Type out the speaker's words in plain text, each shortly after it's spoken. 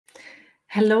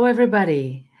Hello,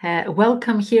 everybody.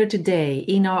 Welcome here today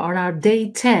on our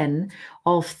day 10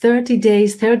 of 30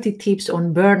 days, 30 tips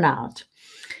on burnout.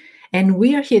 And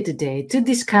we are here today to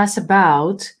discuss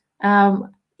about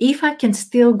if I can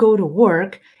still go to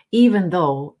work even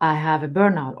though I have a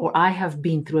burnout or I have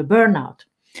been through a burnout.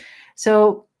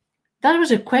 So that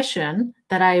was a question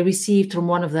that I received from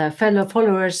one of the fellow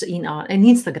followers in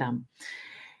Instagram.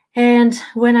 And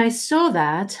when I saw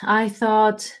that, I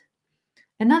thought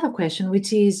another question,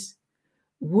 which is,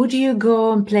 would you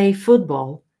go and play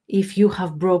football if you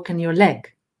have broken your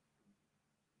leg?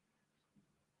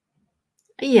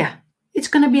 Yeah, it's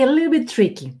going to be a little bit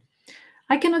tricky.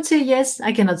 I cannot say yes,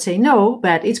 I cannot say no,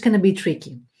 but it's going to be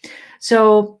tricky.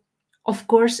 So, of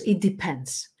course, it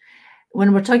depends.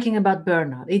 When we're talking about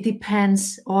burnout, it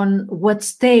depends on what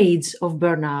stage of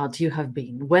burnout you have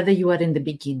been, whether you are in the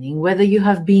beginning, whether you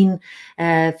have been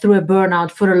through a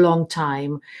burnout for a long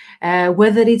time,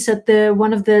 whether it's at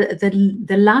one of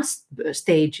the last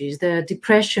stages, the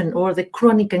depression or the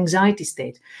chronic anxiety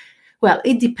state. Well,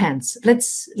 it depends.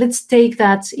 Let's take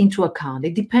that into account.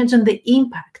 It depends on the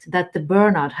impact that the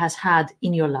burnout has had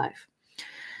in your life.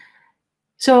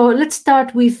 So let's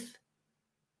start with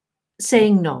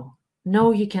saying no.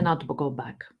 No, you cannot go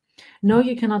back. No,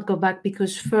 you cannot go back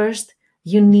because first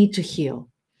you need to heal.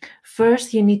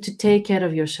 First, you need to take care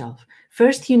of yourself.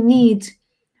 First, you need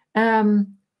to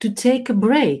take a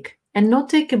break, and not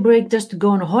take a break just to go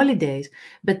on holidays,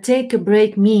 but take a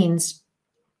break means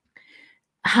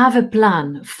have a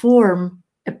plan, form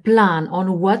a plan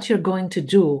on what you're going to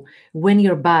do when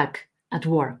you're back at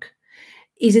work.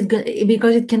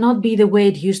 Because it cannot be the way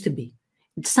it used to be.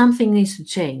 Something needs to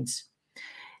change.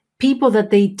 People that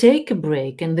they take a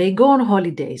break and they go on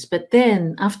holidays, but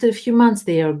then after a few months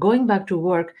they are going back to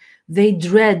work, they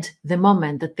dread the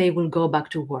moment that they will go back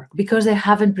to work because they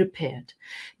haven't prepared,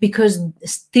 because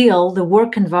still the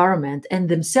work environment and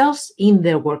themselves in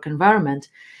their work environment,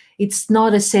 it's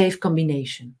not a safe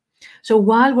combination. So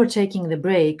while we're taking the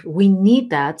break, we need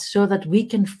that so that we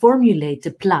can formulate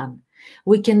a plan.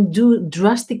 We can do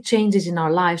drastic changes in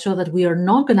our life so that we are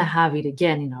not going to have it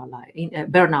again in our life,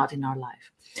 burnout in our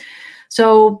life.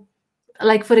 So,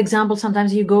 like, for example,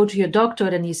 sometimes you go to your doctor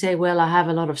and you say, well, I have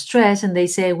a lot of stress. And they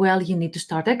say, well, you need to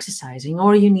start exercising,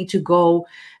 or you need to go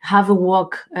have a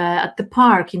walk at the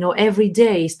park, every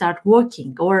day, start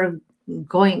walking, or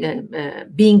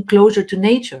being closer to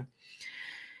nature.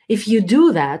 If you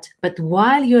do that, but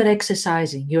while you're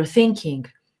exercising, you're thinking,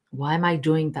 why am I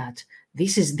doing that?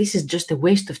 This is just a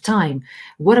waste of time.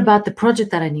 What about the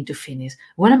project that I need to finish?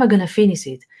 When am I going to finish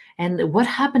it? And what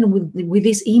happened with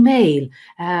this email?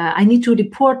 I need to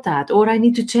report that, or I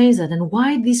need to change that. And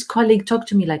why this colleague talked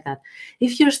to me like that?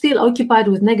 If you're still occupied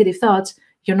with negative thoughts,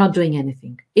 you're not doing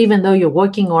anything, even though you're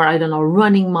walking or, I don't know,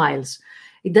 running miles.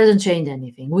 It doesn't change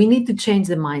anything. We need to change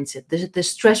the mindset, the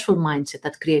stressful mindset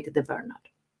that created the burnout.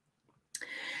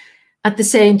 At the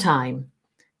same time,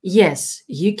 yes,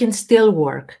 you can still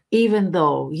work, even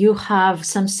though you have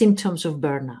some symptoms of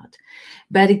burnout.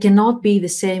 But it cannot be the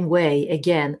same way,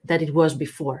 again, that it was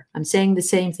before. I'm saying the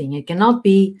same thing. It cannot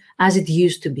be as it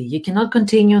used to be. You cannot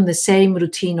continue on the same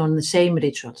routine, on the same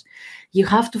rituals. You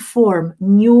have to form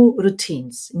new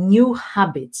routines, new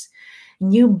habits,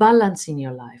 new balance in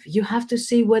your life. You have to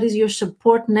see what is your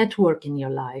support network in your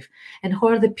life and who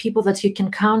are the people that you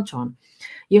can count on.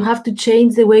 You have to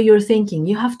change the way you're thinking.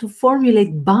 You have to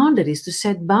formulate boundaries, to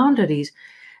set boundaries,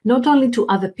 not only to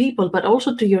other people, but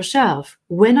also to yourself.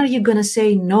 When are you going to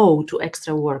say no to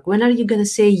extra work? When are you going to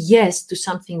say yes to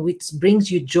something which brings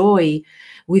you joy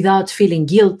without feeling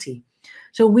guilty?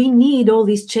 So we need all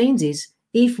these changes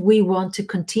if we want to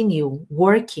continue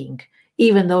working,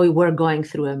 even though we're going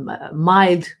through a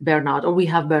mild burnout or we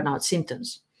have burnout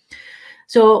symptoms.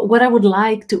 So what I would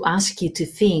like to ask you to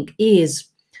think is,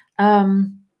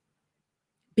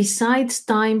 besides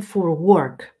time for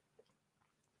work,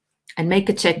 and make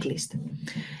a checklist.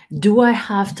 Do I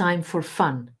have time for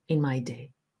fun in my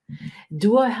day?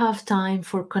 Do I have time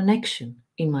for connection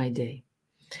in my day?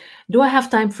 Do I have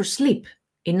time for sleep?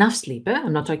 Enough sleep.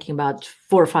 I'm not talking about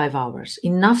 4 or 5 hours.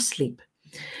 Enough sleep.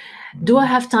 Do I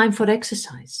have time for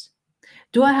exercise?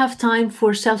 Do I have time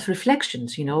for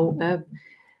self-reflections,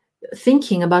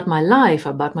 thinking about my life,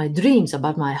 about my dreams,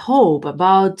 about my hope,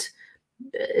 about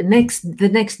the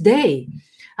next day,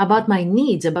 about my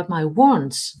needs, about my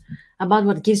wants, about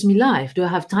what gives me life? Do I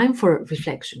have time for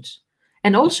reflections?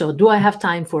 And also, do I have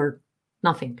time for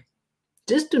nothing?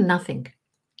 Just do nothing.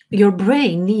 Your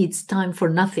brain needs time for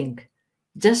nothing.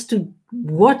 Just to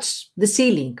watch the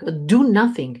ceiling or do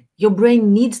nothing. Your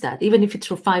brain needs that, even if it's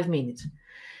for 5 minutes.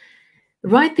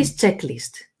 Write this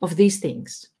checklist of these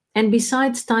things And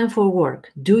besides time for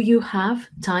work, do you have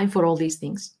time for all these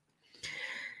things?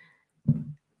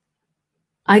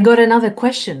 I got another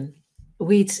question,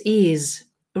 which is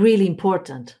really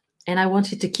important, and I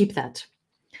want you to keep that.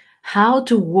 How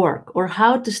to work or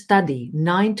how to study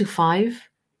 9 to 5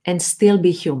 and still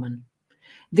be human.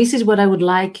 This is what I would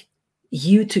like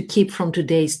you to keep from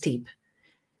today's tip.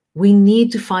 We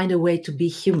need to find a way to be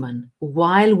human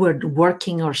while we're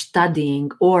working or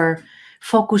studying or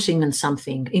focusing on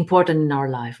something important in our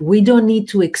life. We don't need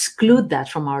to exclude that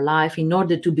from our life in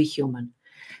order to be human.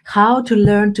 How to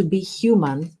learn to be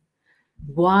human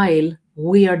while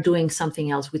we are doing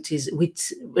something else, which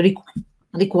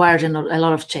requires a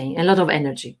lot of change, a lot of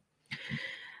energy.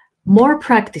 More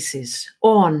practices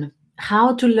on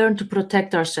how to learn to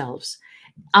protect ourselves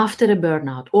after a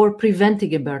burnout or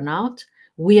preventing a burnout,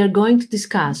 we are going to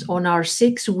discuss on our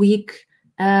 6-week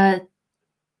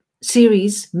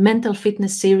series, mental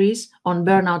fitness series on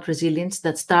burnout resilience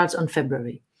that starts on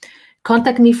February.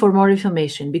 Contact me for more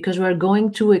information because we're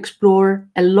going to explore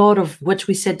a lot of what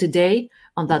we said today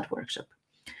on that workshop.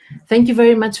 Thank you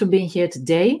very much for being here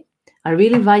today. I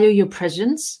really value your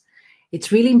presence.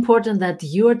 It's really important that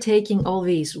you are taking all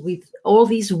these with all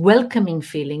these welcoming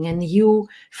feeling and you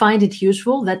find it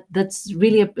useful. That's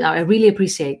really, I really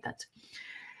appreciate that.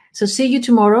 So see you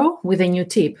tomorrow with a new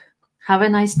tip. Have a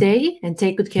nice day and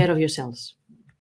take good care of yourselves.